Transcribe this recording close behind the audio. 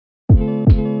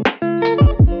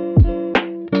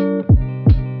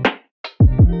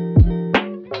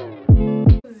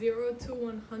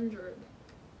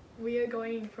we are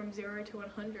going from 0 to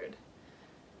 100.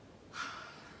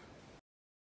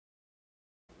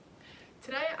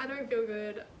 Today I don't feel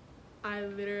good. I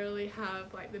literally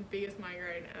have like the biggest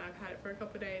migraine and I've had it for a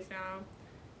couple of days now.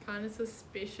 Kind of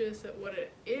suspicious at what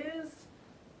it is.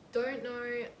 Don't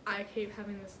know. I keep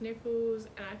having the sniffles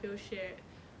and I feel shit.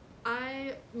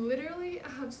 I literally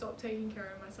have stopped taking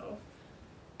care of myself.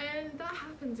 And that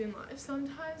happens in life.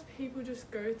 Sometimes people just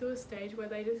go through a stage where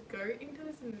they just go into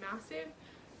this massive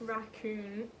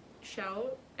raccoon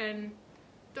shell and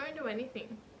don't do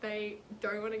anything. They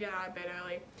don't want to get out of bed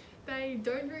early. They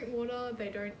don't drink water. They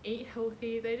don't eat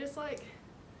healthy. They're just like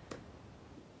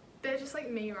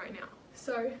me right now.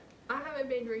 So I haven't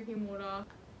been drinking water.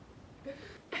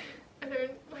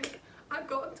 I've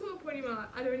gotten to a point in my life,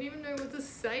 I don't even know what to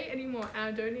say anymore, and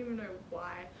I don't even know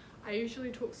why. I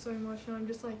usually talk so much and I'm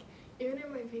just like, even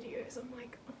in my videos, I'm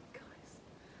like, oh guys,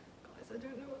 I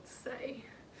don't know what to say.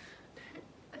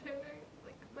 I don't know,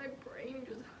 like my brain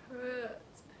just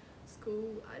hurts.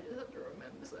 School, I just have to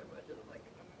remember so much, and I'm like,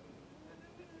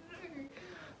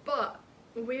 but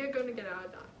we are gonna get out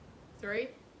of that. 3,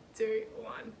 2,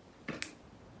 1.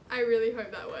 I really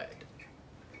hope that worked.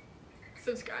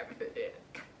 Subscribe if it did.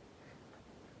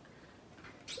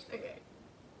 Okay.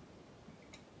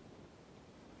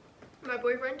 My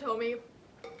boyfriend told me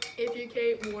if you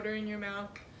keep water in your mouth,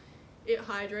 it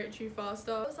hydrates you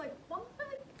faster. I was like, what?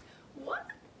 What?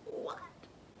 What?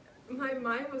 My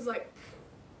mind was like,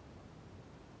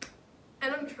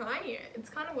 and I'm trying it. It's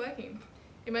kind of working.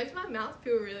 It makes my mouth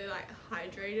feel really like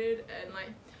hydrated, and like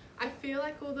I feel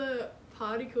like all the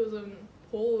particles and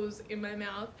pores in my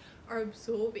mouth are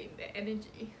absorbing the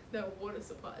energy that water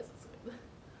supplies us with.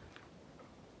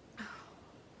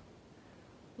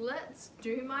 Let's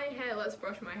do my hair. Let's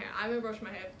brush my hair. I haven't brushed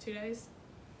my hair for 2 days.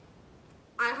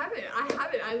 I haven't.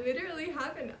 I literally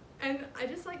haven't. And I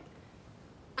just like,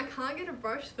 I can't get a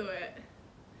brush through it.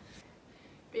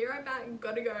 Be right back.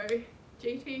 Gotta go.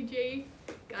 GTG.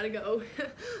 Gotta go.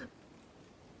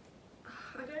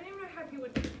 I don't even know how people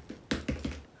do.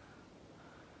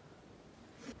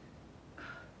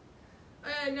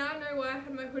 Now I know why I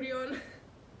had my hoodie on.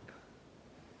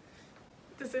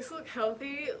 Does this look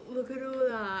healthy? Look at all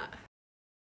that.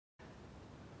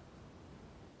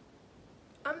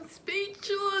 I'm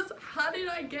speechless. How did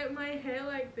I get my hair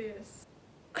like this?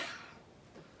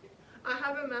 I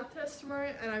have a math test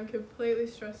tomorrow and I'm completely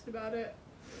stressed about it.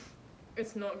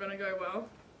 It's not gonna go well.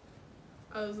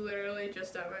 I was literally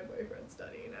just at my boyfriend's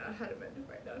study and I had a mental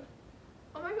breakdown.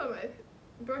 Oh my god, my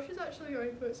brush is actually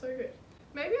going to it so good.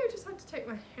 Maybe I just have to take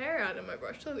my hair out of my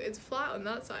brush. Look, it's flat on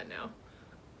that side now.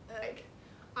 Like,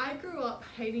 I grew up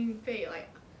hating feet. Like,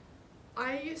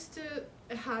 I used to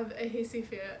have a hissy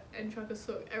fit and chuck a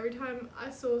sook every time I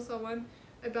saw someone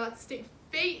about to stick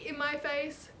feet in my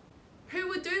face. Who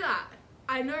would do that?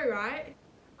 I know, right?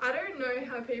 I don't know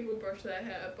how people brush their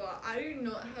hair, but I do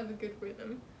not have a good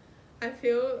rhythm. I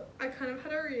feel I kind of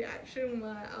had a reaction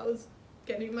where I was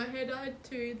getting my hair dyed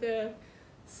to the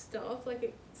stuff. Like,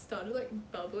 it started like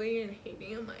bubbling and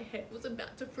heating and my head was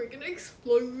about to freaking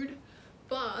explode.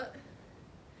 But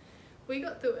we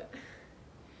got through it.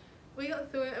 We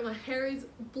got through it and my hair is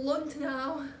blonde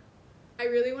now. I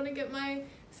really want to get my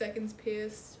seconds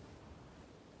pierced.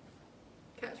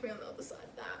 Catch me on the other side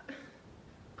of that.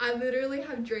 I literally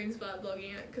have dreams about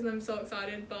vlogging it because I'm so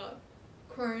excited, but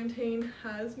quarantine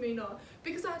has me not.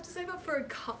 Because I have to save up for a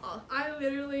car. I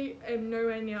literally am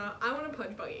nowhere near. I want a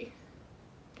punch buggy.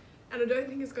 And I don't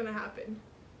think it's gonna happen.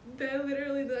 They're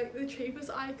literally like the cheapest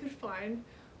I could find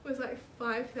was like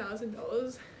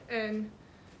 $5,000, and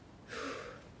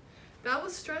that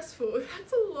was stressful.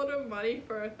 That's a lot of money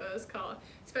for a first car,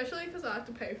 especially because I have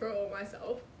to pay for it all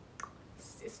myself.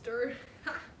 Sister.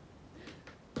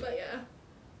 But yeah,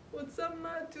 what's up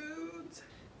my dudes?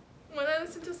 When I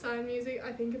listen to sad music,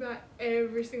 I think about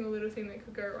every single little thing that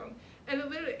could go wrong, and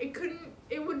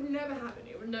it would never happen.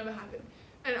 It would never happen,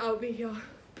 and I'll be here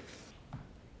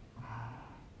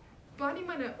biting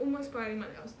my nail, almost biting my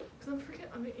nails, because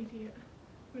I'm an idiot.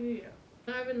 I'm an idiot.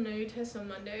 I have a new test on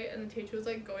Monday and the teacher was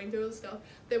like going through all the stuff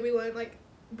that we learned like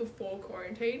before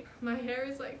quarantine. My hair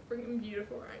is like freaking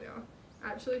beautiful right now.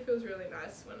 Actually feels really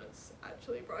nice when it's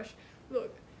actually brushed.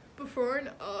 Look, before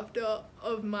and after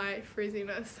of my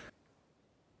frizziness.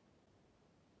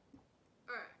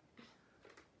 Alright,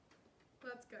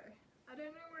 let's go. I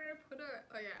don't know where to put it.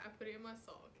 Oh yeah, I put it in my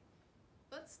sock.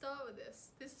 Let's start with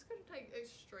this. This is going to take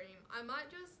extreme. I might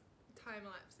just time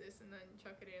lapse this and then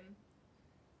chuck it in.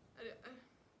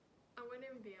 I won't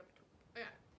even be able to. Oh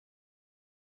yeah.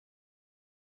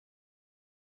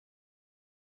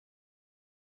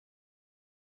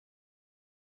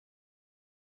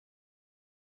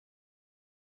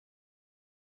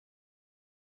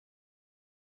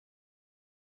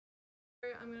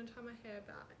 I'm going to tie my hair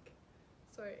back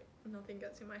so nothing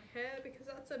gets in my hair, because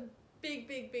that's a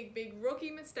big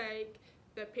rookie mistake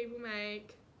that people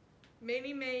make.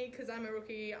 Mainly me, because I'm a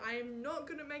rookie. I am not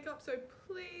good at makeup, so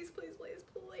please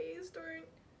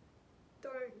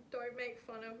don't make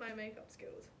fun of my makeup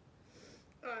skills.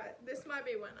 Alright, this might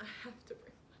be when I have to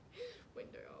bring my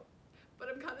window up. But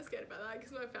I'm kind of scared about that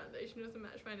because my foundation doesn't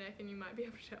match my neck and you might be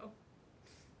able to tell.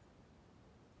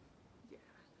 Yeah.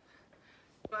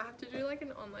 I have to do like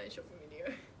an online shopping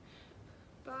video.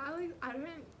 But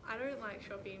I don't like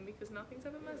shopping because nothing's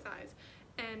ever my size.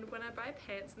 And when I buy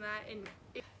pants and that, and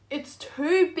it's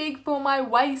too big for my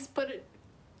waist, but it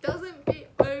doesn't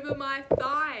fit over my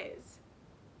thighs.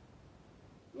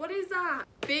 What is that?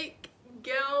 Big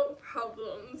girl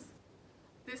problems.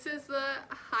 This is the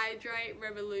Hydrate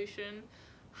Revolution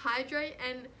Hydrate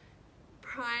and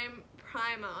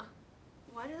Primer.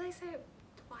 Why did I say it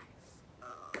twice?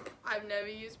 I've never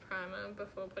used primer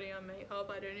before putting on makeup.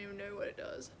 I don't even know what it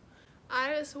does.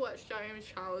 I just watched James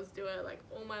Charles do it like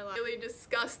all my life. Really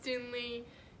disgustingly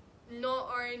not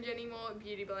orange anymore,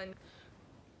 beauty blend.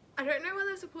 I don't know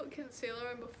whether to put concealer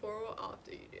on before or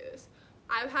after you do this.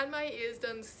 I've had my ears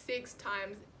done 6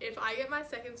 times. If I get my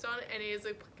seconds done and it is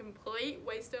a complete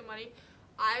waste of money,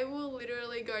 I will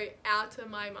literally go out of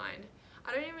my mind.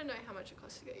 I don't even know how much it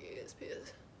costs to get your ears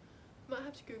pierced. I might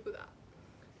have to Google that.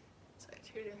 It's like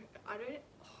I don't.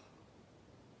 Oh.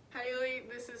 Hayley,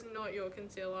 this is not your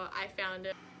concealer. I found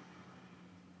it.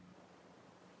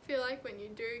 I feel like when you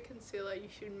do concealer, you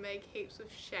should make heaps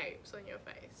of shapes on your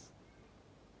face.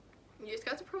 You just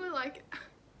got to probably like.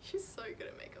 She's so good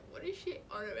at makeup. What is she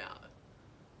on about?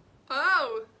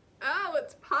 Oh,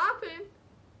 it's popping.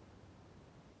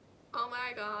 Oh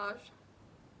my gosh.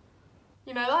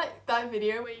 You know like that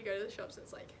video where you go to the shops and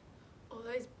it's like, all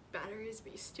those batteries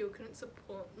but you still couldn't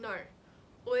support, no,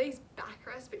 all these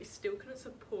backrests but you still couldn't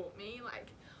support me,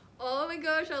 like, oh my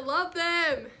gosh, I love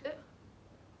them.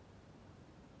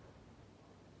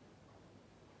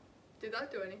 Did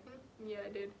that do anything? Yeah,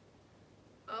 I did.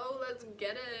 Oh, let's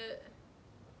get it.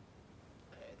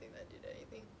 I don't think that did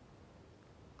anything.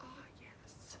 Oh,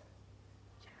 yes.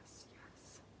 Yes.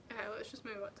 Okay, let's just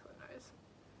move on to the nose.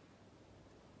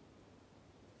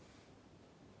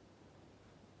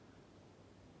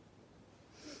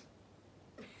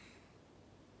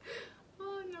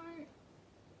 Oh no.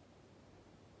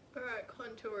 Alright,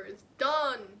 contour is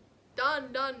done.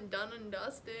 Done and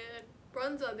dusted.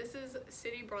 Bronzer, this is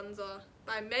City Bronzer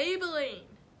by Maybelline.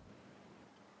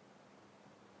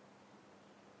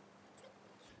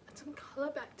 Add some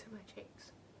colour back to my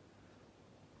cheeks.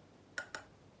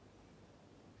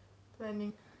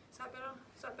 Blending. Is that better?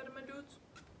 Is that better, my dudes?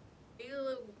 These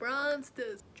little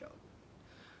bronzers. Job.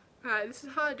 Alright, this is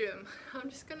how I do them. I'm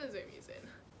just gonna zoom these in.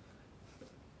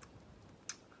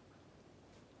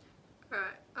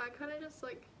 Alright, I kind of just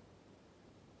like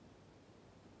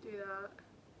do that.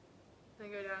 Then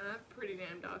go down. I have pretty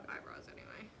damn dark eyebrows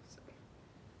anyway, so.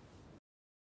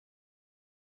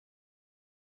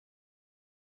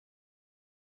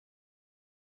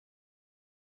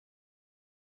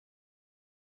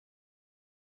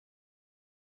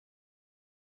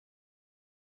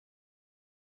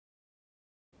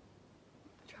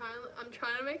 I'm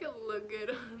trying to make it look good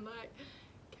on my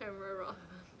camera rather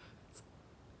than.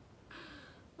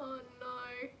 Oh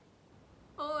no.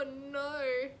 Oh no.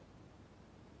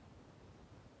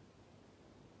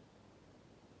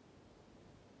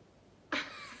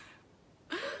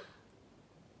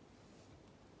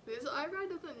 This eyebrow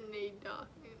doesn't need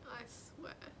darkening, I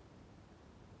swear.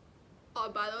 Oh,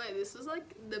 by the way, this is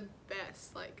like the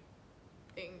best like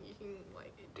thing you can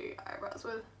like do eyebrows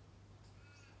with.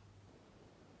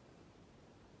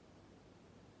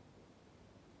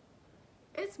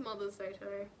 It's Mother's Day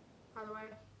today, by the way.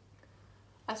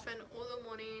 I spent all the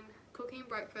morning cooking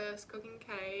breakfast, cooking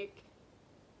cake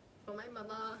for my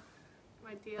mother,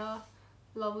 my dear,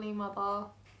 lovely mother.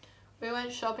 We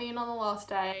went shopping on the last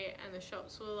day and the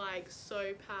shops were like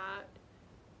so packed,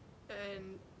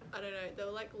 and I don't know, there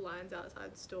were like lines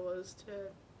outside stores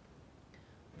to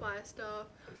buy stuff.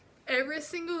 Every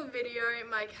single video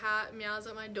my cat meows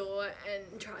at my door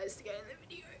and tries to get in the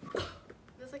video.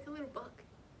 There's like a little bug.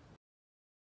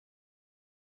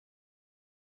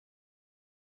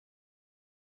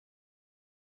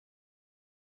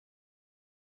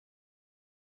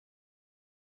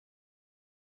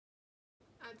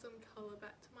 Add some colour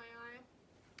back to my eye.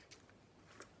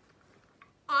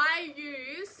 I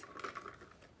use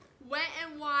Wet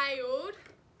n Wild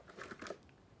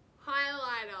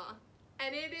highlighter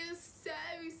and it is so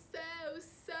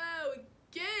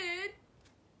good.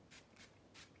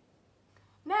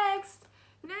 Next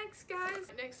guys.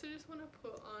 Next I just want to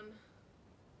put on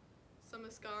some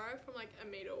mascara from like a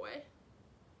meter away.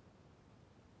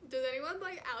 Does anyone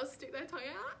like else stick their tongue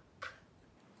out?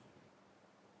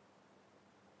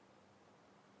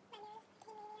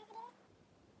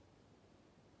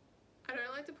 I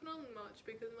don't like to put on much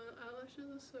because my eyelashes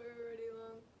are so already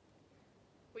long.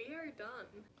 We are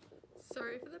done.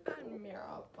 Sorry for the bad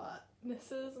mirror, but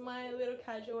this is my little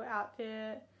casual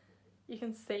outfit. You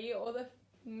can see all the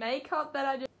makeup that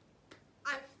I did.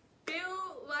 I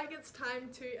feel like it's time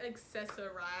to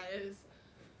accessorize.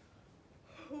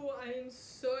 Oh, I am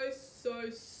so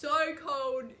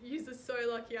cold. You are so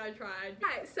lucky I tried.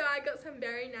 Okay, so I got some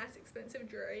very nice expensive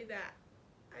jewelry that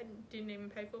I didn't even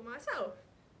pay for myself.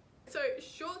 So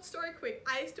short story quick,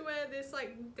 I used to wear this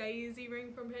like daisy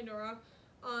ring from Pandora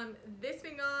on this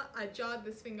finger. I jarred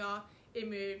this finger, it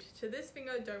moved to this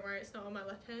finger. Don't worry, it's not on my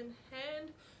left hand,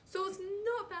 so it's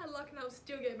not bad luck and I'll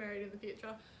still get married in the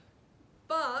future.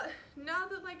 But now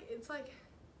that like it's like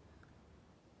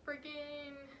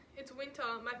freaking it's winter,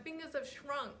 my fingers have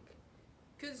shrunk.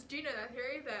 Because do you know that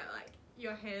theory that like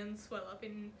your hands swell up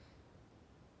in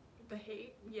the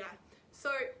heat? Yeah,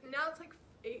 so now it's like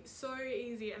it's so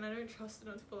easy and I don't trust it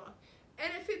not to fall off,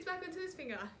 and it fits back onto this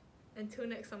finger. Until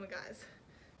next summer, guys.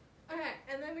 Okay,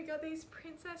 and then we got these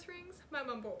princess rings. My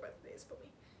mum bought both of these for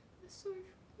me. They're so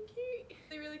cute.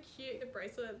 They're really cute. The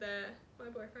bracelet there my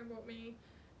boyfriend bought me,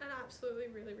 and I absolutely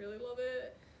really love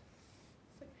it.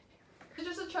 It's like my favorite.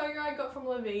 It's just a choker I got from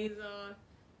Lavisa.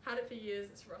 Had it for years.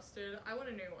 It's rusted. I want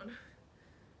a new one.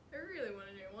 I really want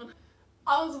a new one.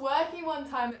 I was working one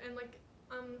time and like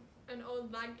an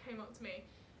old lad came up to me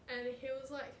and he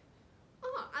was like,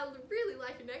 "Oh, I really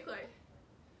like your neckline.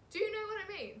 Do you know what it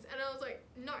means?" And I was like,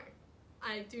 "No,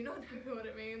 I do not know what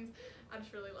it means. I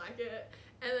just really like it."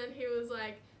 And then he was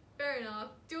like, "Fair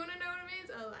enough. Do you want to know what it means?"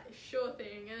 I was like, "Sure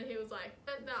thing." And he was like,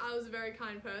 "That I was a very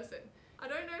kind person." I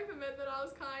don't know if it meant that I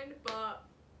was kind, but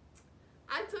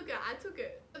I took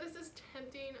it. But this is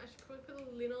tempting. I should probably put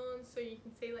a lid on so you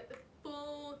can see like the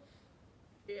full.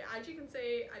 Yeah, as you can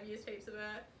see, I've used heaps of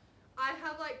it. I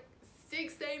have like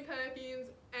 16 perfumes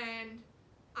and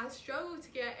I struggle to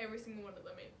get every single one of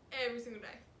them in every single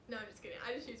day. No, I'm just kidding.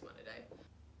 I just use one a day.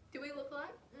 Do we look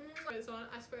alike? This one,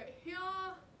 I spray it here.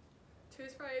 2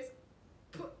 sprays.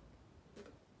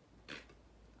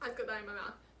 I've got that in my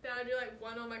mouth. Then I do like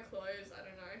one on my clothes. I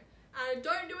don't know. And I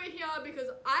don't do it here because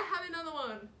I have another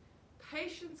one.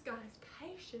 Patience, guys.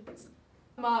 Patience.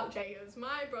 Marc Jacobs.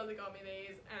 My brother got me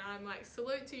these and I'm like,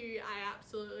 salute to you. I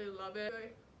absolutely love it. So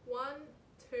 1,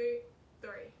 2, 3.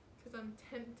 Because I'm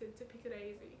tempted to pick it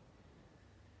easy.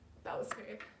 That was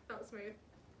smooth. That was smooth.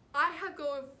 I have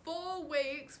gone 4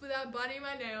 weeks without biting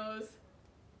my nails.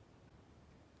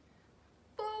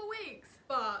 4 weeks!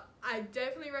 But I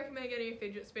definitely recommend getting a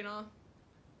fidget spinner.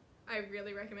 I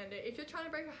really recommend it. If you're trying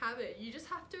to break a habit, you just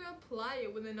have to apply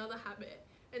it with another habit.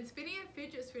 And spinning a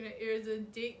fidget spinner is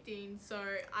addicting, so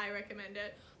I recommend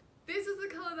it. This is the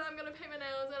colour that I'm going to paint my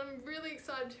nails and I'm really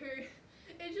excited too.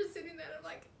 It's just sitting there and I'm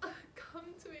like, come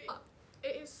to me.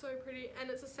 It is so pretty and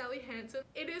it's a Sally Hansen.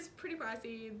 It is pretty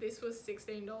pricey. This was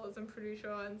 $16, I'm pretty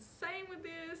sure, and same with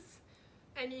this,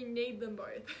 and you need them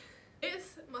both.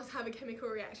 This must have a chemical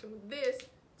reaction with this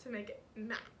to make it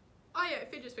matte. Oh yeah,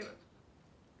 fidget spinner.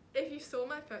 If you saw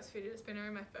my first fidget spinner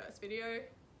in my first video,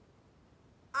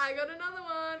 I got another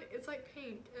one. It's like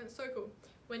pink and it's so cool.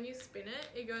 When you spin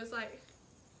it, it goes like,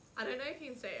 I don't know if you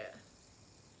can see it,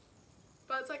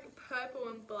 but it's like purple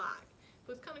and black.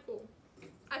 It was kind of cool.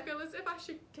 I feel as if I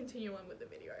should continue on with the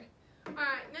video.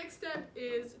 Alright, next step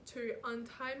is to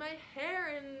untie my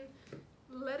hair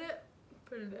and let it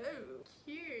blow.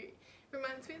 Cute.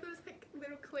 Reminds me of those like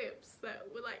little clips that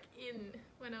were like in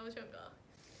when I was younger.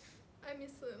 I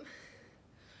miss them.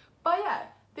 But yeah,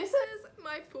 this is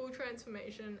my full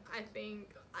transformation, I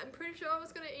think. I'm pretty sure I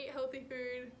was gonna eat healthy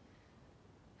food.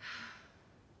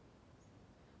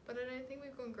 But I don't think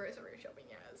we've gone grocery shopping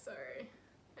yet, so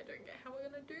I don't get how we're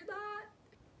gonna do that.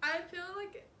 I feel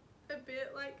like a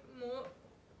bit like more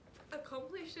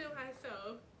accomplished in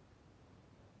myself.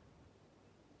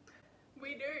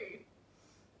 We do.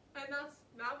 And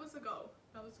that was the goal.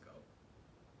 That was the goal.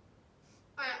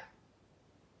 Alright.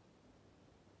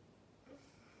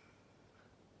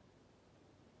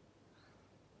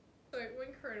 So when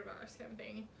coronavirus came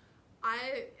thing,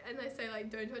 and they say like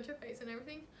don't touch your face and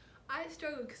everything, I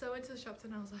struggled because I went to the shops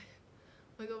and I was like,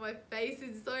 oh my god, my face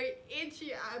is so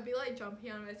itchy. I'd be like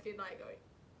jumping on my skin like going.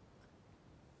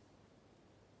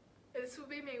 This would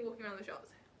be me walking around the shops.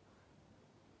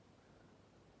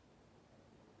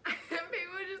 And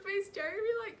people would just be staring at me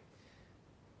like,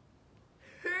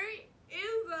 who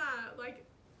is that? Like,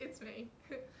 it's me.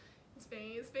 It's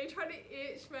me. It's me been trying to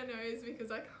itch my nose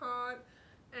because I can't,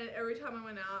 and every time I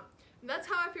went out. And that's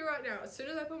how I feel right now. As soon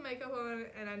as I put makeup on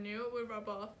and I knew it would rub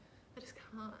off, I just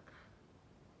can't.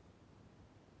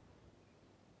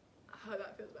 I hope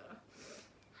that feels better.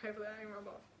 Hopefully that can rub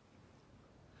off.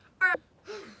 Alright,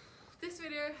 this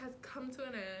video has come to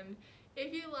an end.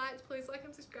 If you liked, please like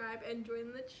and subscribe and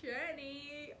join the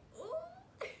journey.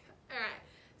 Alright,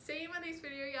 see you in my next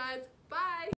video, guys.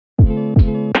 Bye!